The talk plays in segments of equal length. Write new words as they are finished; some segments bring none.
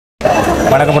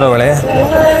வணக்கம் உறவுகளே.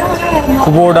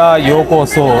 Kubota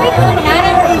யோகோசோ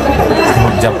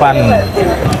Japan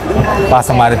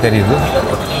பாசம் மாதிரி தெரியுது.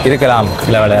 இருக்கலாம்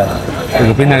சில வேலை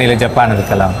இதுக்கு பின்னணியில் ஜப்பான்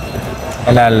இருக்கலாம்.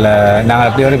 என்னால் நாங்கள்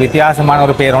அப்படி ஒரு வித்தியாசமான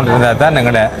ஒரு பேர் ஒன்று இருந்தால் தான்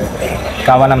எங்களோட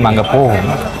கவனம் அங்கே போகும்.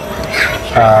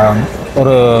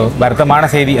 ஒரு வருத்தமான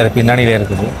செய்தி அது பின்னணியில்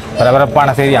இருக்குது,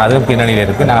 பரபரப்பான செய்தி அதுவும் பின்னணியில்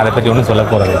இருக்குது. நாங்கள் அதை பற்றி ஒன்றும் சொல்ல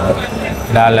போகிறது இல்லை.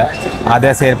 இதனால் அதை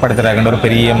செயற்படுத்துகிறாங்க ஒரு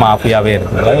பெரிய மாஃபியாவே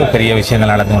இருக்குது, ஒரு பெரிய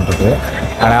விஷயங்கள் நடந்து கொண்டிருக்கு.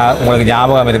 ஆனால் உங்களுக்கு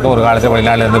ஞாபகம் இருக்குது, ஒரு காலத்தில்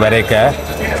வெளிநாட்டிலேருந்து வரைக்க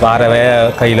வாரவே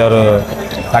கையில் ஒரு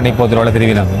தண்ணி போத்துரோட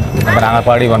திருவினாங்க. அப்போ நாங்கள்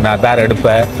பாடி பண்ணோம், பேர்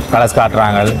எடுப்பை கலஸ்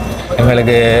காட்டுறாங்க,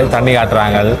 எங்களுக்கு தண்ணி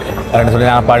காட்டுறாங்க அப்படின்னு சொல்லி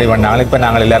நாங்கள் பாடி பண்ணாங்க. இப்போ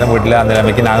நாங்கள் எல்லோரும் வீட்டில் அந்த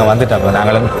நிலைமைக்கு நாங்கள் வந்துட்டோம்.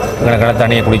 நாங்களும் எங்களுக்கெல்லாம்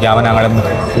தண்ணியை குடிக்காமல் நாங்களும்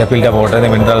இந்த ஃபில்டர் போட்டுறது,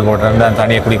 மினரல் போட்டுறது, அந்த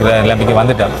தண்ணியை குடிக்கிற நிலைமைக்கு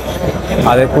வந்துட்டோம்.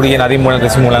 அது குடிய நதி மூலம்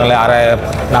கிருஷி மூலங்களை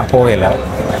நான் போகலை.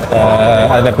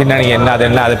 அதில் பின்னணி என்ன அது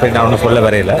என்ன அதை பற்றி நான் ஒன்றும் சொல்ல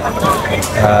வரையில.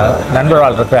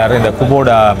 நண்பர்கள் இருக்கார் இந்த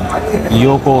குபோடா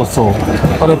யோகோசோ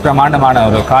ஒரு பிரமாண்டமான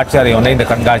ஒரு காட்சி ஒன்றை இந்த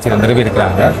கண்காட்சியில்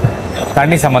நிறுவியிருக்கிறாங்க.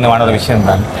 தண்ணி சம்பந்தமான ஒரு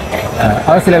விஷயம்தான்.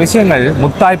 அவர் சில விஷயங்கள்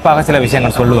முத்தாய்ப்பாக சில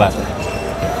விஷயங்கள் சொல்லுவார்.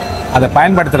 அதை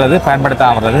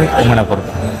பயன்படுத்தாமறது உண்மையை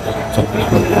பொறுத்து.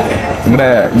 இந்த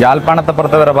யாழ்ப்பாணத்தை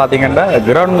பொறுத்தவரை பார்த்தீங்கன்னா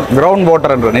கிரவுண்ட்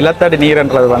வாட்டர்ன்ற நிலத்தடி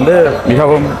நீர்ன்றது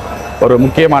மிகவும் ஒரு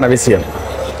முக்கியமான விஷயம்.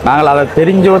 நாங்கள் அதை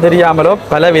தெரிஞ்சோ தெரியாமலோ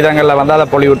பல விதங்களில் அதை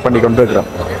பொலியூட் பண்ணி கொண்டு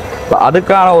இருக்கிறோம்.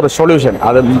 அதுக்கான ஒரு சொல்யூஷன்,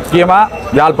 அது முக்கியமாக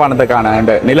யாழ்ப்பாணத்துக்கான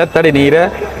இந்த நிலத்தடி நீரை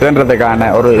இதுன்றதுக்கான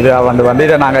ஒரு இதை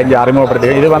இதை நாங்கள் இங்கே அறிமுகப்படுத்தி,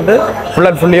 இது ஃபுல்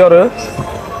அண்ட் ஃபுல்லி ஒரு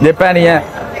ஜப்பானிய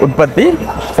உற்பத்தி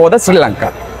ஃபார் த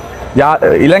ஸ்ரீலங்கா.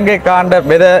 இலங்கைக்காண்ட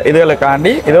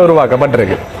இதுகளுக்காண்டி இது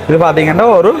உருவாக்கப்பட்டிருக்கு. இது பார்த்தீங்கன்னா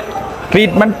ஒரு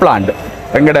ட்ரீட்மெண்ட் பிளான்ட்.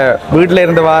 எங்களோட வீட்டில்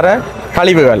இருந்து வர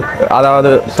கழிவுகள்,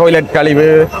 அதாவது டாய்லெட் கழிவு,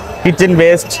 கிச்சன்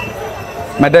வேஸ்ட்,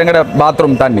 மற்ற எங்களோட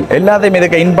பாத்ரூம் தண்ணி எல்லாத்தையும்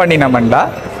இதுக்கு இன் பண்ணினோம்னா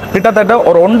கிட்டத்தட்ட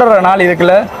ஒரு 1.5 நாள்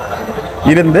இதுக்குள்ள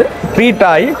இருந்து ட்ரீட்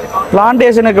ஆகி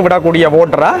பிளான்டேஷனுக்கு விடக்கூடிய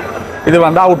வாட்டராக இது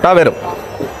அவுட்டாக வரும்.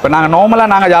 இப்போ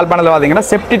நாங்கள் யாழ்ப்பாணத்தில் பார்த்தீங்கன்னா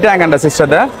செப்டி டேங்க்ன்ற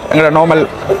சிஸ்டத்தை எங்களோட நார்மல்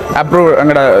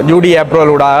எங்களோட யூடி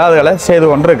அப்ரூவலோடாக அதுகளை செய்து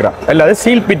கொண்டு இருக்கிறோம். எல்லாத்தையும்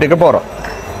சீல் பிட்டுக்கு போகிறோம்.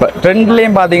 இப்போ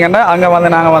ட்ரெண்ட்லேயும் பார்த்தீங்கன்னா அங்கே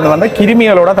நாங்கள்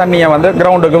கிருமிகளோட தண்ணியை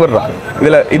கிரவுண்டுக்கு விடுறோம்.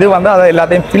 இது அதை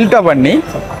எல்லாத்தையும் ஃபில்டர் பண்ணி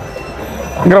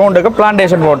கிரவுண்டுக்கு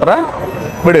பிளான்டேஷன் வாட்டரை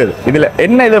விடுது. இதில்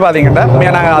என்ன இது பார்த்தீங்கன்னா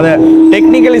நாங்கள் அதை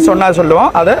டெக்னிக்கலி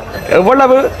சொல்லுவோம், அதை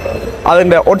எவ்வளவு அது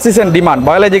oxygen demand,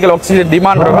 biological oxygen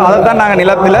demand இருக்கும், அதை தான் நாங்கள்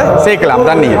நிலத்தில் சேர்க்கலாம்.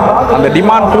 தண்ணியை அந்த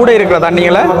டிமாண்ட் கூட இருக்கிற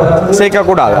தண்ணிகளை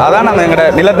சேர்க்கக்கூடாது. அதான் நாங்கள் எங்களோட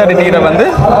நிலத்தடி நீரை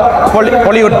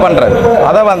பொலியூட் பண்ணுறது.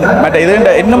 அதை மற்ற இது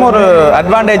இன்னும் ஒரு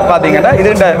அட்வான்டேஜ் பார்த்தீங்கன்னா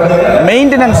இது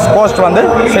மெயின்டெனன்ஸ் காஸ்ட்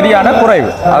சரியான குறைவு.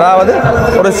 அதாவது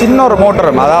ஒரு சின்ன ஒரு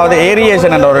மோட்டரும், அதாவது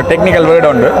ஏரியேஷன் என்ற ஒரு டெக்னிக்கல் வேர்டு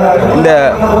உண்டு. இந்த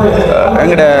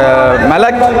எங்களோட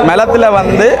மெலத்தில்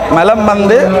மெலம்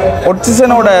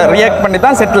ஆக்சிஜனோட ரியாக்ட் பண்ணி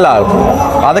தான் செட்டில் ஆகும்.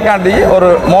 அதுக்காண்டி ஒரு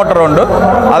மோட்டர் உண்டு.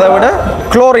 அதை விட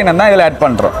குளோரின் தான் இதில் ஆட்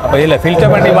பண்ணுறோம். அப்போ இதில்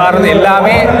ஃபில்டர் பண்ணி மாறுறது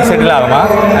எல்லாமே செட்டில் ஆகுமா?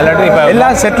 இல்லாட்டி இப்போ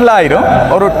எல்லாம் செட்டில் ஆகிடும்.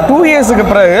 ஒரு 2 இயர்ஸுக்கு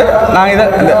பிறகு நாங்கள் இதை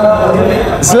இந்த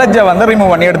ஸ்லட்ஜை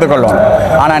ரிமூவ் பண்ணி எடுத்துக்கொள்வோம்.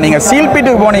 ஆனால் நீங்கள் சீல்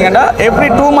பீட்டுக்கு போனீங்கன்னா எவ்ரி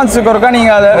 2 மந்த்ஸுக்கு ஒருக்கா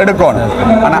நீங்கள் அதை எடுக்கணும்.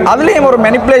 ஆனால் அதுலேயும் ஒரு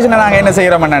மெனிப்புலேஷனை நாங்கள் என்ன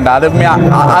செய்கிறோம் என்னண்டா, அது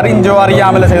அறிஞ்சோ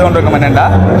அறியாமல் செய்து கொண்டு இருக்கோம் என்னண்டா,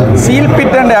 சீல்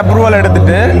பிட் அண்ட் அப்ரூவல்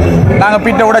எடுத்துட்டு நாங்கள்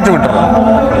பிட்டை உடைச்சி விட்டுறோம்.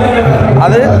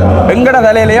 அது எங்கட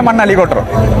தலையிலேயே மண் அள்ளி கொட்டுறோம்.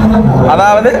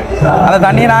 அதாவது அந்த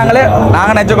தண்ணியை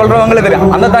நாங்கள் நெச்சுக்கொள்றோம், எங்களுக்கு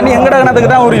தெரியும் அந்த தண்ணி எங்கட கணத்துக்கு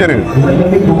தான் உரியுது.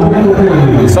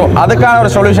 ஸோ அதுக்கான ஒரு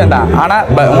சொல்யூஷன் தான். ஆனால்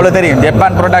உங்களுக்கு தெரியும்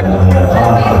Japan product,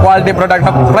 quality product,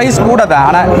 price கூட தான்.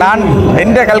 ஆனால் நான்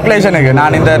எந்த கல்குலேஷனுக்கு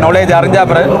நான் இந்த நாலேஜ் அறிஞ்சா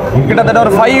பிறகு கிட்டத்தட்ட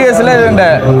ஒரு 5 இயர்ஸில் இந்த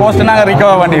கோஸ்ட் நாங்கள்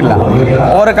ரிகவர் பண்ணிடலாம்.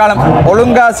 ஒரு காலம்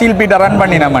ஒழுங்காக சீல் பீட்டை ரன்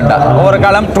பண்ணினோம்டா ஒரு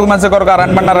காலம் 2 மந்த்ஸுக்கு ஒருக்கா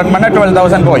ரன் பண்ண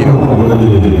 12,000 போயிடும்.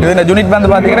 இது இந்த யூனிட்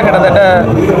பார்த்தீங்கன்னா கிட்டத்தட்ட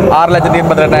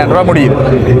 6,28,000 ரூபா முடியுது.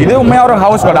 இது உண்மையாக ஒரு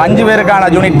ஹவுஸ் கோட் 5 பேருக்கான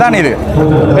யூனிட் தான். இது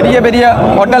பெரிய பெரிய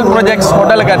ஹோட்டல் ப்ராஜெக்ட்ஸ்,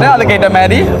 ஹோட்டலுக்கு அதுக்கேற்ற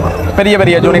மாதிரி பெரிய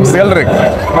பெரிய யூனிட்ஸ்கள் இருக்கு.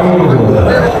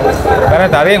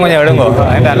 அதையும் கொஞ்சம் எடுங்கோ.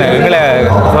 எங்களை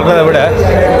சொல்கிறத விட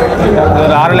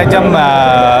ஒரு 6 லட்சம்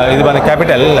இது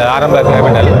கேபிட்டல், ஆரம்ப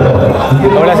கேபிட்டல்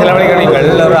எவ்வளோ செலவழிக்கிறீர்கள்?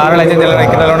 ஒரு 6 லட்சம்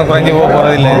செலவழிக்கிறது ஒன்றும் குறைஞ்சி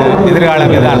போகிறதில்லை.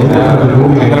 எதிர்காலம் இதுதான்.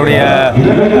 எங்களுடைய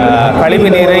கழிவு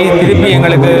நீரை திருப்பி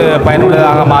எங்களுக்கு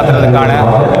பயனுள்ளதாக மாற்றுறதுக்கான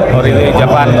ஒரு இது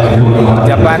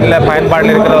ஜப்பானில்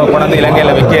பயன்பாட்டில் இருக்கிற கொண்டு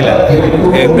இலங்கையில் வைக்கல.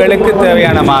 எங்களுக்கு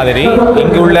தேவையான மாதிரி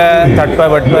இங்குள்ள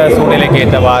தட்பவெட்ப சூழ்நிலைக்கு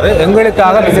ஏற்றவாறு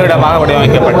எங்களுக்காக விசேடமாக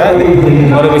வடிவமைக்கப்பட்ட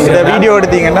ஒரு விஷயம். வீடியோ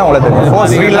எடுத்தீங்கன்னா உங்களுக்கு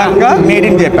Sri Lanka made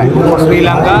in Japan,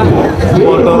 Sri Lanka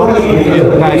photo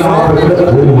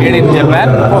made in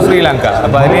Japan Sri Lanka.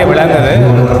 அப்போ அதிலே விளங்குது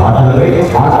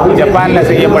ஜப்பானில்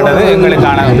செய்யப்பட்டது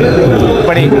எங்களுக்கான.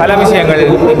 இப்படி பல விஷயங்கள்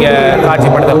இங்கே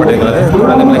காட்சிப்படுத்தப்பட்டிருக்கிறது.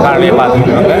 தொடர்ந்து காலையை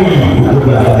பார்த்துட்டு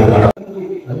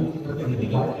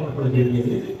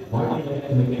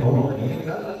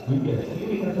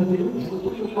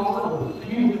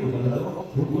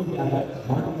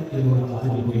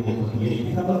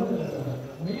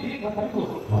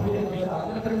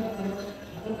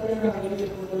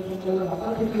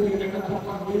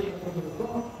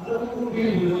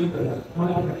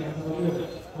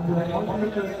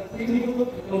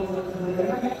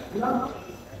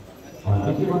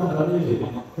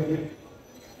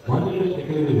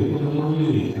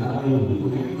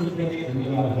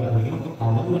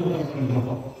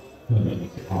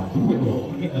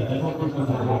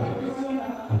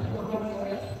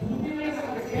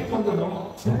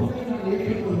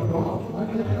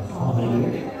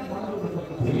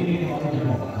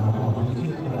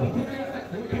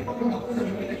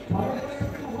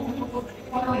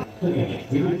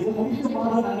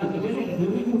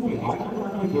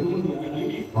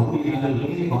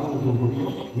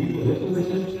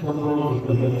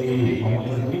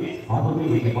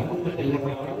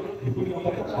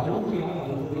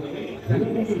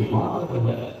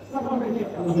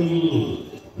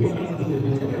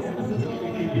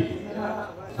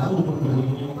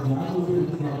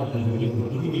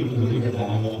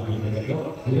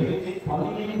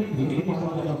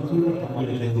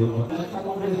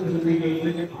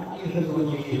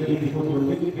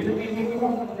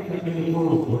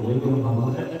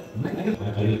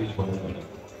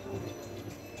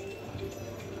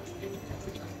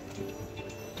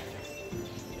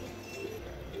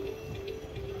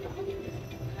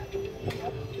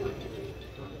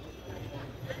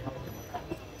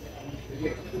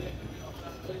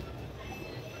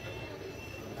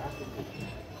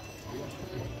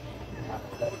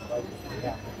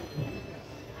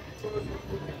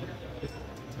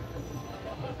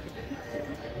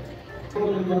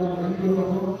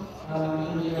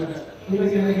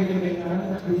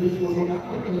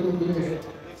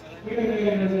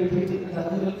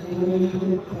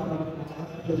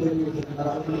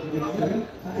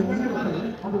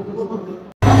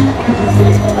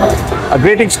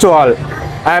Greetings to all.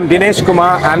 I am Dinesh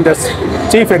Kumar. I am the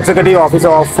Chief Executive Officer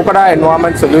of Fukuda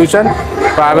Environment Solution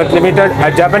Private Limited,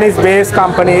 a Japanese-based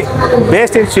company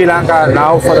based in Sri Lanka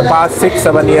now for the past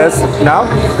 6-7 years now.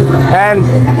 And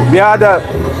we are the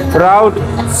proud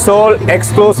sole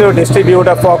exclusive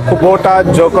distributor for Kubota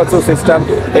Jokotsu system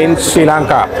in Sri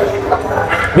Lanka.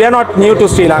 We are not new to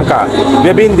Sri Lanka. We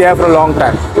have been there for a long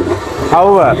time.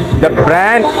 However, the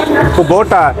brand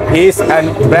Kubota is a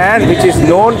brand which is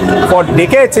known for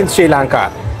decades in Sri Lanka.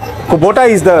 Kubota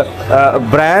is the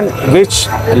brand which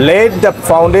laid the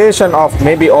foundation of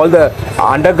maybe all the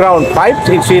underground pipes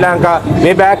in Sri Lanka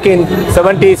way back in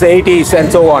 70s, 80s and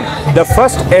so on. The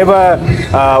first ever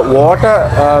water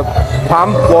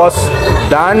pump was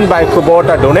done by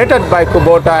Kubota, donated by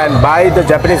Kubota and by the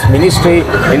Japanese ministry,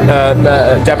 in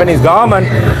the Japanese government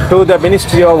to the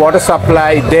Ministry of Water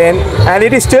Supply then, and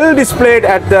it is still displayed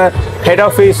at the head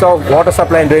office of Water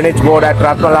Supply and Drainage Board at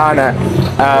Ratmalana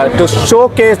to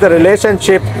showcase the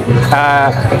relationship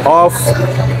of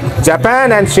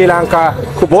Japan and Sri Lanka,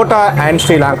 Kubota and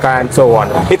Sri Lanka and so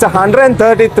on. It's a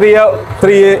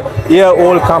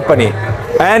 133-year-old company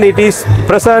and it is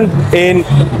present in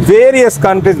various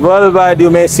countries worldwide.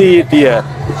 You may see it here.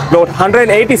 About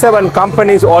 187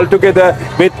 companies altogether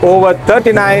with over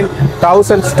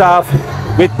 39,000 staff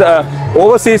with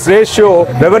overseas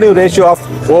revenue ratio of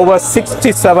over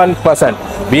 67%.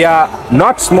 We are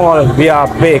not small, we are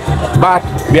big, but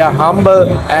we are humble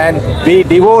and we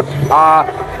devote our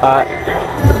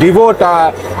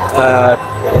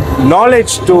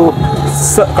knowledge to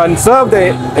conserve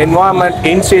the environment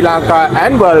in Sri Lanka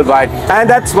and worldwide, and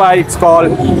that's why it's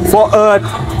called For Earth,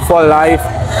 For Life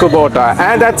Kubota.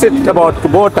 And that's it about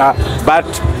Kubota. But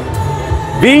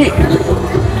we,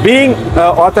 being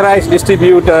authorized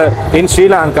distributor in Sri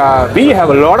Lanka, we have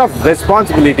a lot of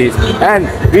responsibilities and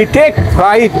we take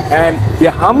pride and we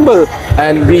are humble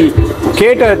and we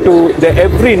cater to the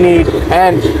every need,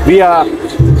 and we are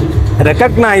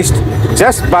recognized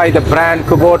just by the brand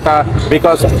Kubota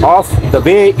because of the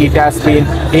way it has been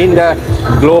in the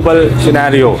global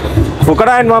scenario.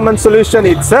 Fukuda Environment Solution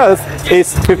itself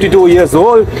is 52 years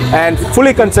old and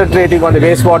fully concentrating on the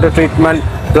wastewater treatment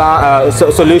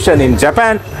solution in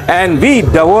Japan, and we,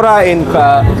 Davora in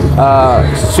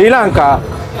Sri Lanka,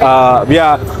 we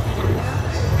are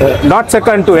not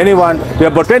second to anyone. We are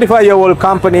about 25-year-old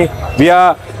company. We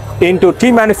are into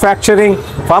tea manufacturing,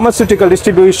 pharmaceutical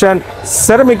distribution,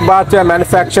 ceramic bathware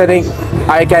manufacturing.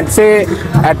 I can say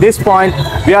at this point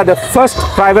we are the first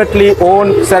privately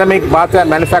owned ceramic bathware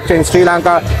manufacturer in Sri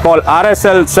Lanka called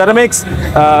RSL Ceramics,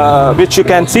 which you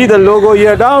can see the logo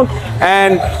here down,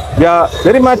 and we are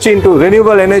very much into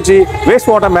renewable energy,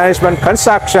 wastewater management,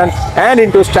 construction, and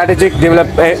into strategic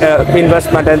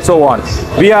investment and so on.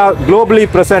 We are globally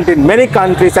present in many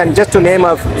countries, and just to name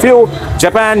a few: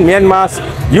 Japan, Myanmar,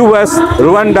 US,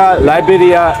 Rwanda,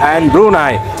 Liberia, and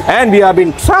Brunei. And we have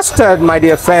been trusted, my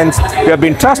dear friends, we have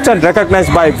been trusted and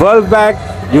recognized by World Bank,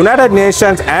 United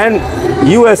Nations, and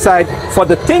USAID for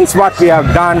the things what we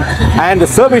have done and the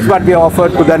service what we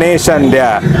offered to the nation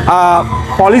there. Our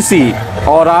policy,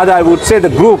 or rather I would say the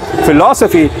group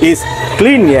philosophy, is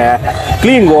clean air,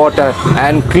 clean water,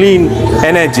 and clean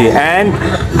energy. And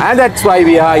that's why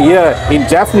we are here in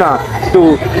Jaffna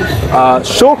to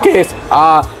showcase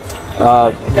our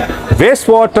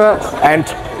wastewater and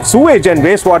sewage and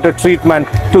wastewater treatment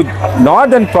to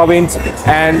northern province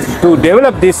and to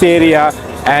develop this area,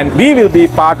 and we will be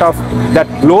part of that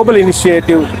global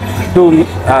initiative to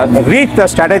reach the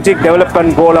strategic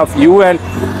development goal of UN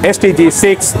SDG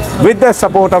 6 with the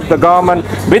support of the government,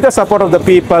 with the support of the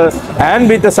people, and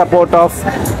with the support of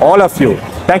all of you.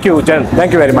 Thank you, Jen.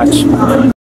 Thank you very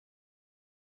much.